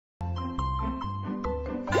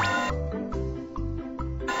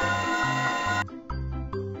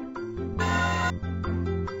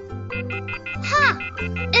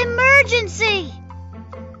Emergency!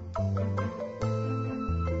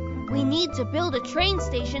 We need to build a train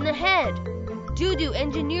station ahead. Deduwa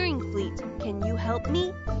Engineering Fleet, can you help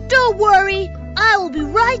me? Don't worry, I will be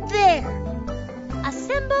right there.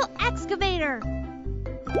 Assemble excavator.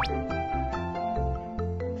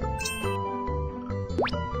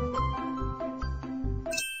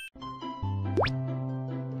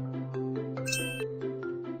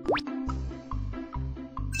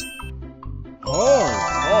 Hi,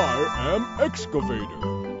 I am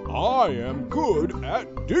excavator. I am good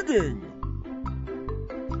at digging.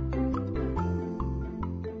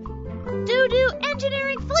 Deduwa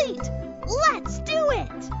Engineering Fleet, let's do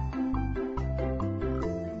it!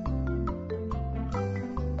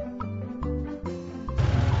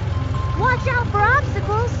 Watch out for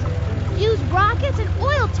obstacles. Use rockets and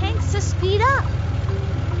oil tanks to speed up.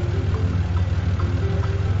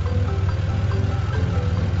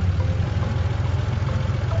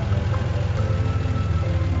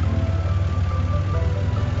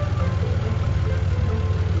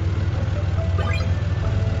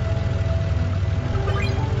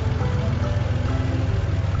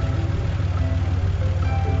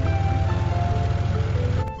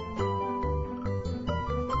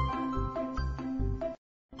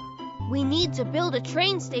 We need to build a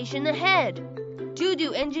train station ahead.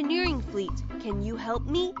 Deduwa Engineering Fleet, can you help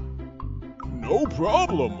me? No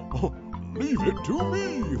problem. Leave it to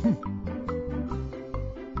me.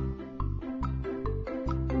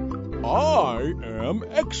 I am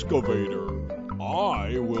excavator.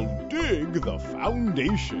 I will dig the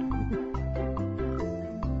foundation.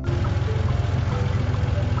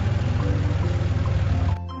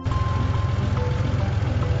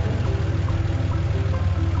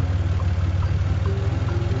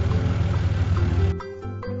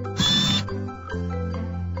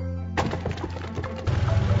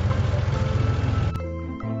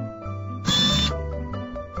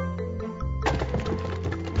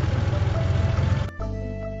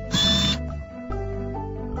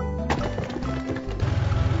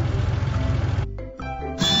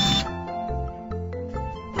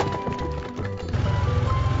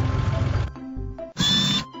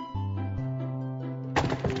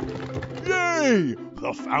 Yay!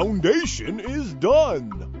 The foundation is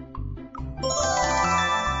done.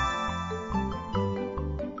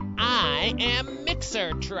 I am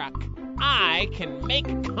mixer truck. I can make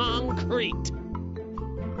concrete.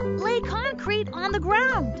 Lay concrete on the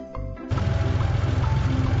ground.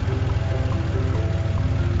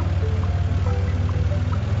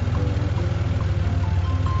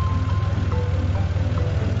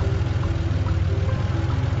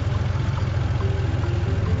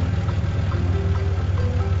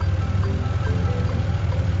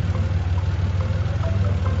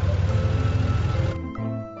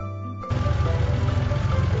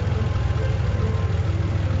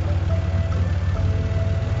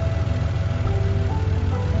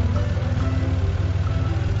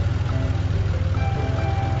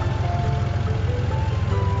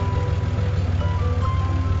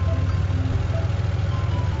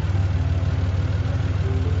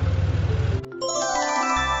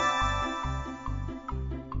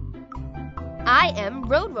 I am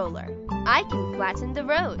road roller. I can flatten the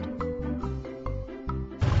road.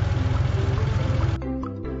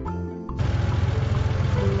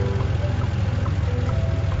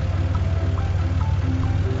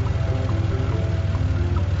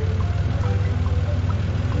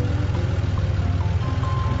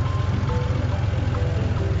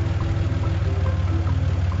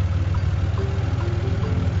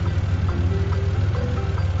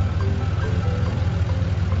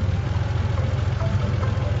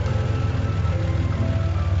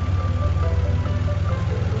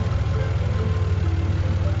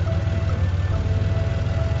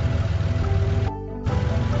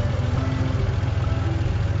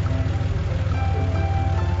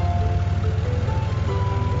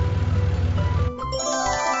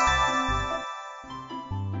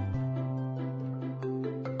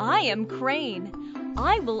 I am crane.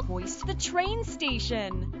 I will hoist the train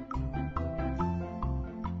station.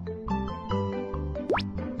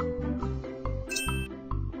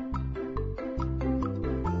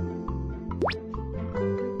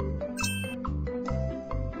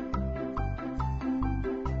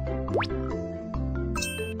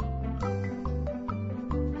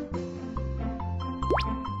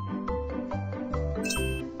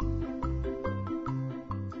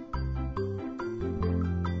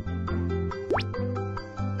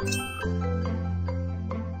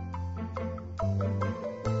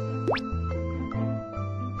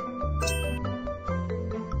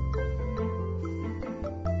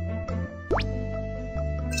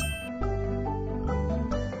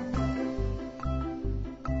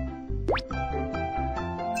 I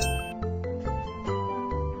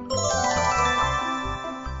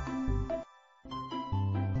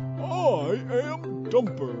am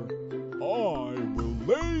Dumper. I will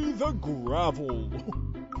lay the gravel.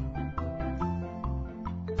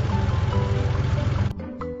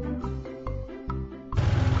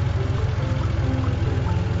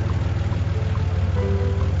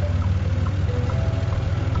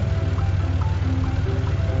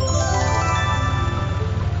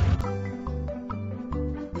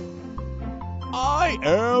 I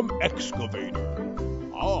am Excavator.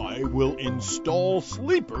 I will install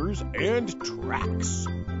sleepers and tracks.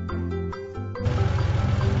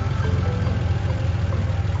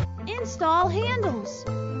 Install handles.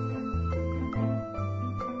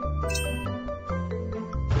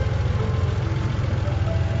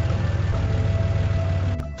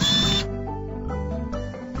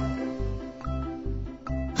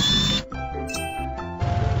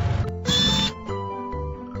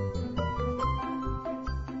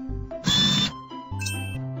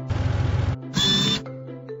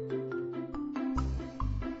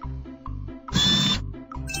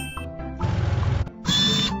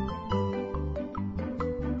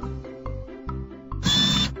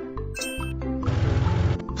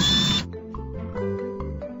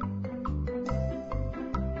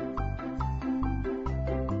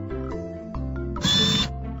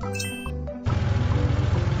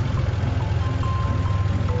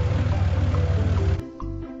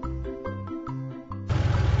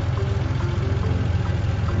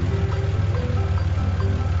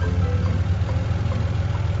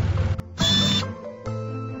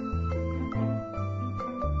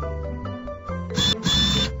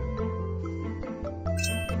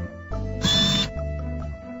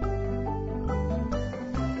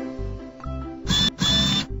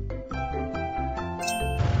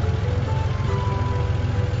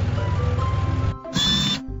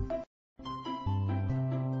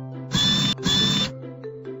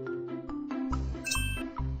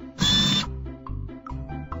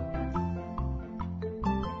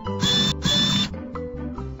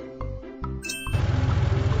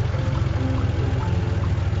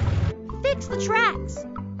 Fix the tracks.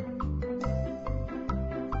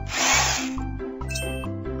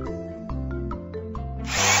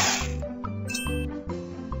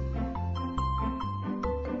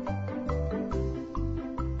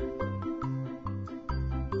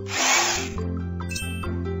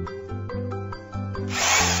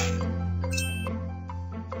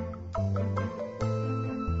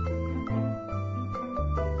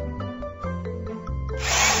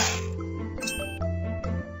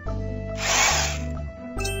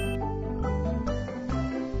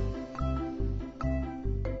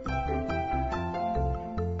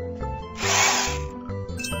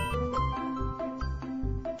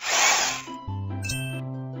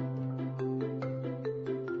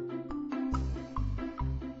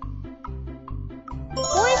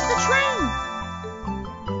 Hoist the train!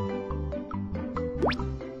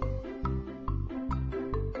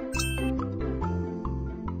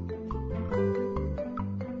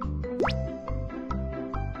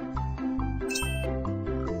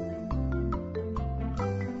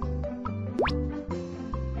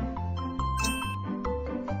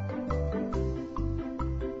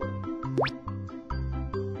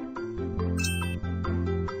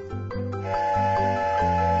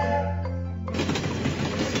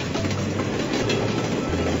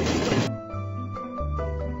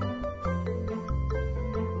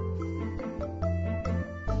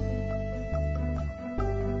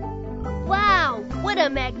 Wow, what a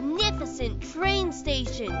magnificent train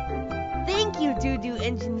station! Thank you, Deduwa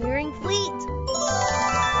Engineering Fleet!